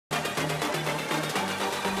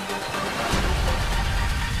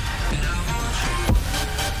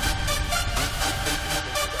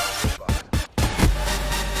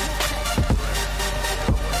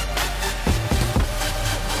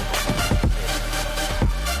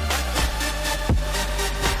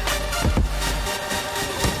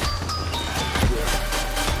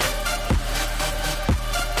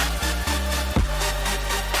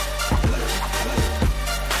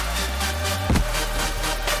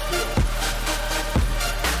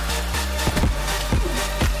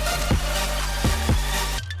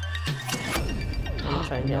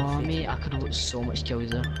get No, a mate, I could have got so much kills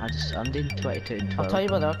there. I'm doing 22 and 12. I'll tell you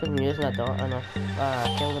what, they're up and using a dot and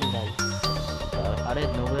I'll kill them down. I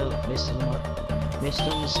didn't know where most of them were. Most of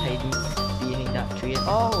them was hiding behind that tree.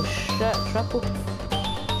 Oh shit, triple.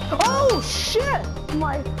 Oh shit!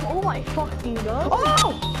 Oh my fucking god.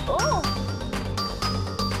 Oh! Oh!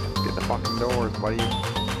 Get the fucking doors, buddy.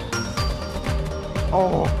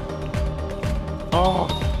 Oh! Oh!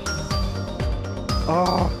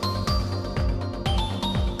 Oh!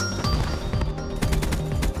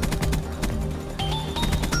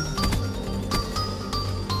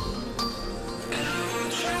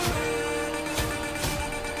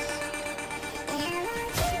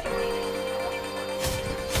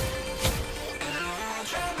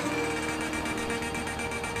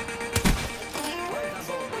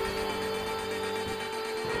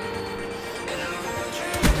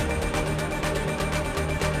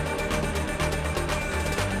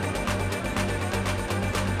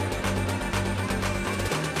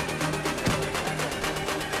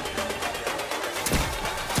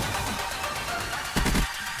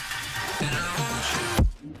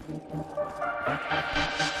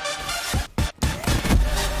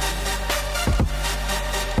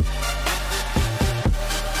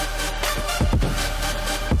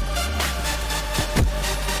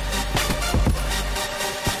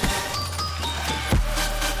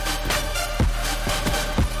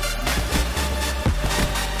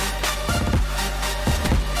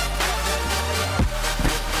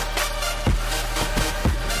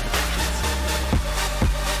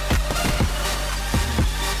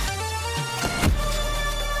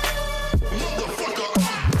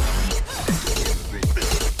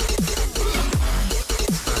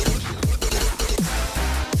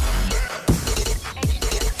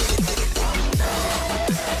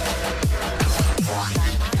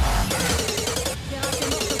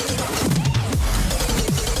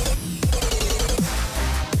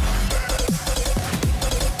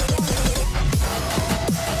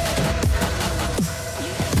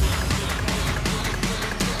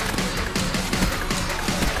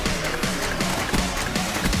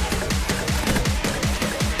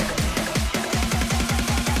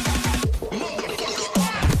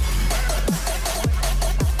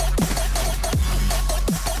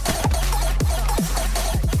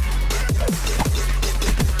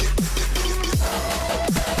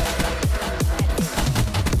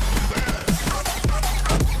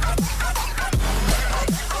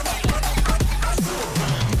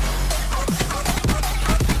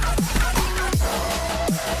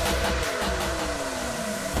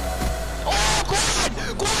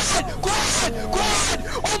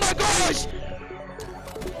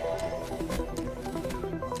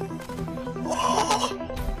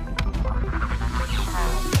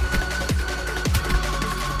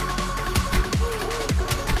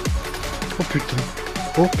 Oh putain.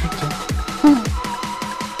 Oh putain.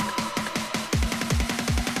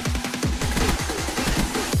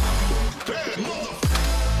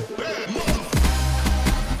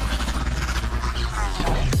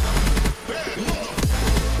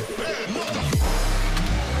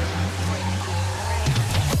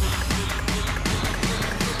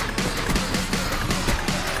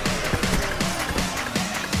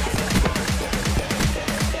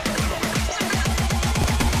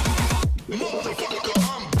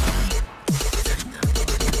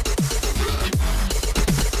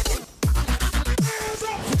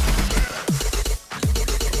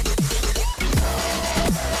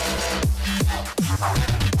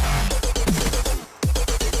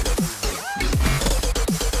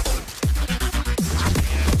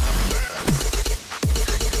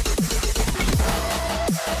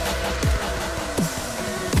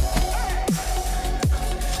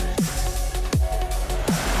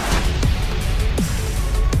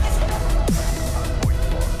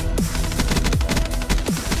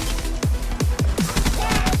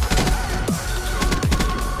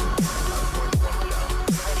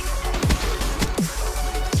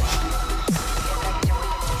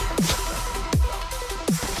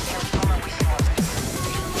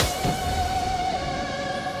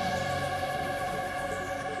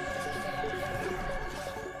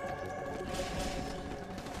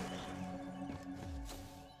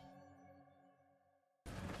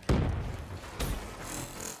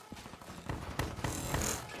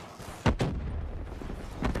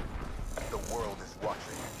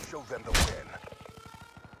 Show them the win.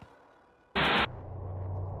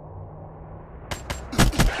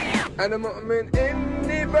 أنا مؤمن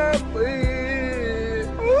إني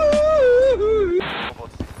بطيء.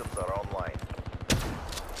 Robot systems are online.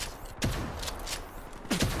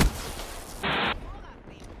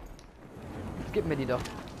 Skip midi though.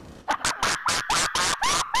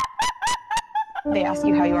 they ask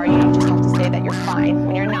you how you are, you just have to say that you're fine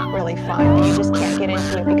when you're not really fine. You just can't get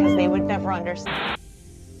into it because they would never understand.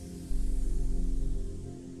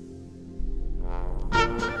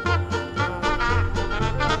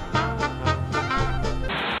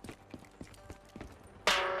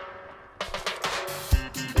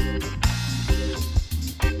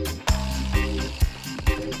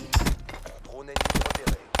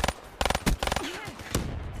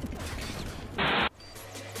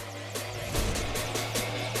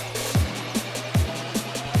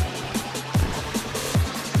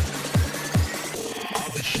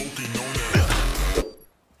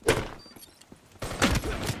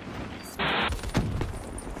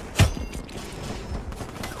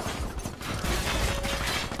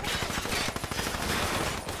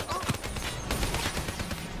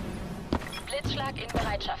 Blitzschlag in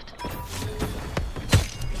Bereitschaft.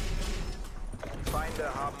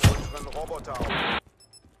 Feinde haben unseren Roboter auf.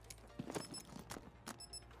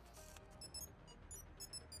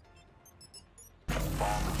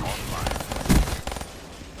 Bomb online.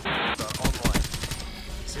 Online.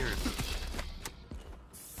 Seriously.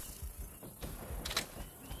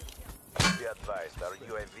 Be advised, our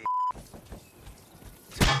UAV.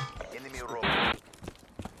 Enemy roll.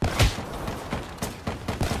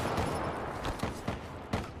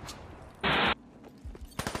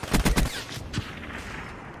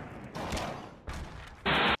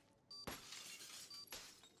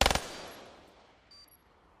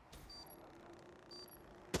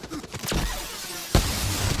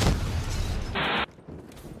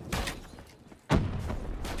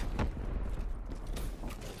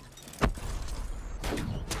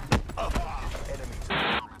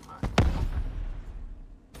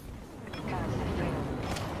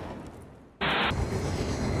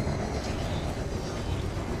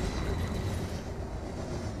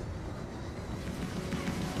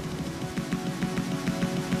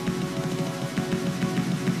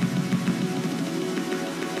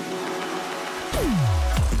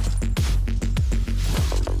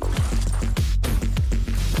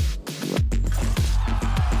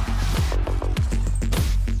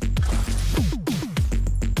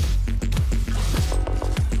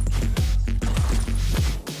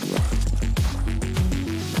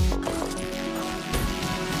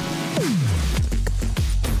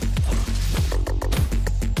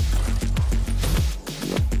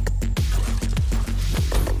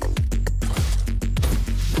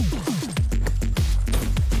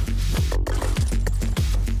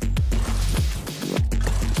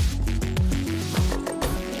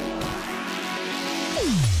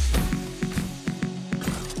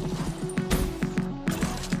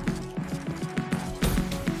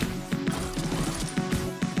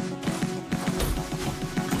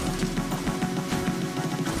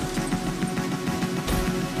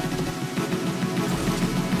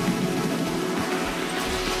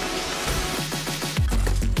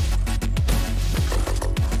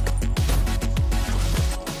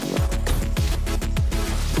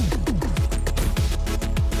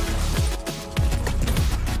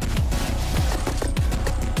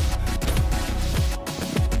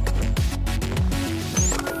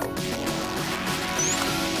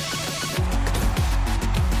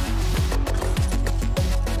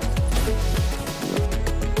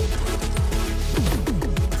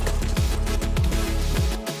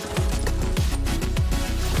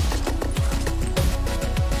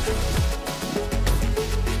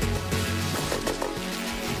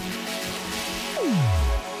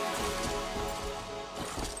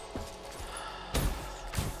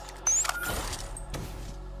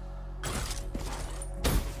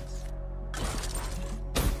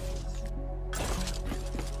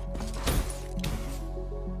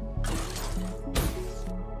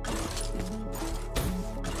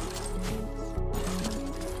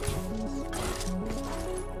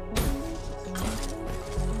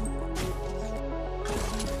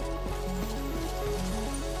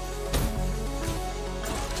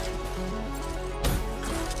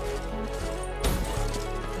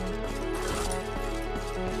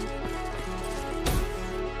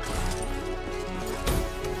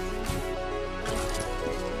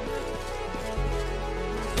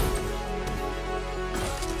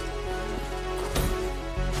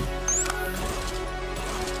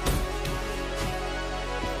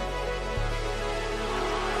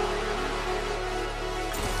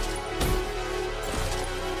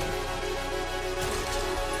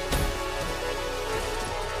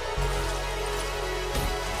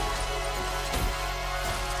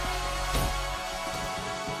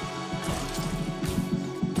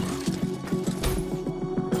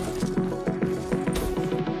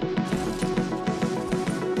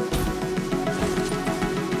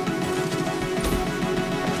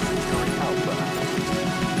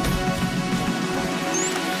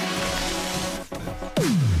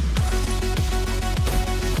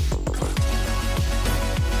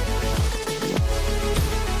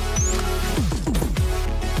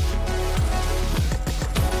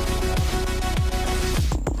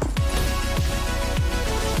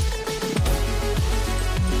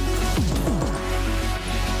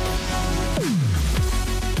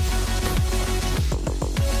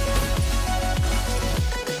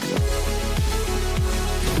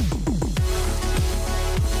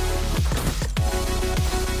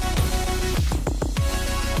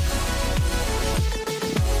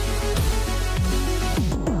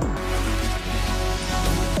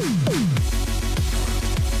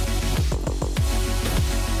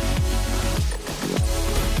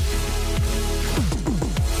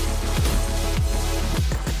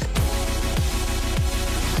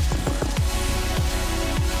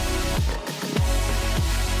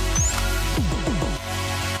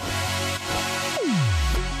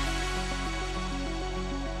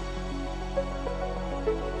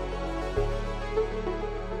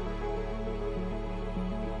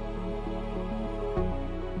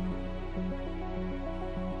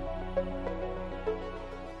 Bye.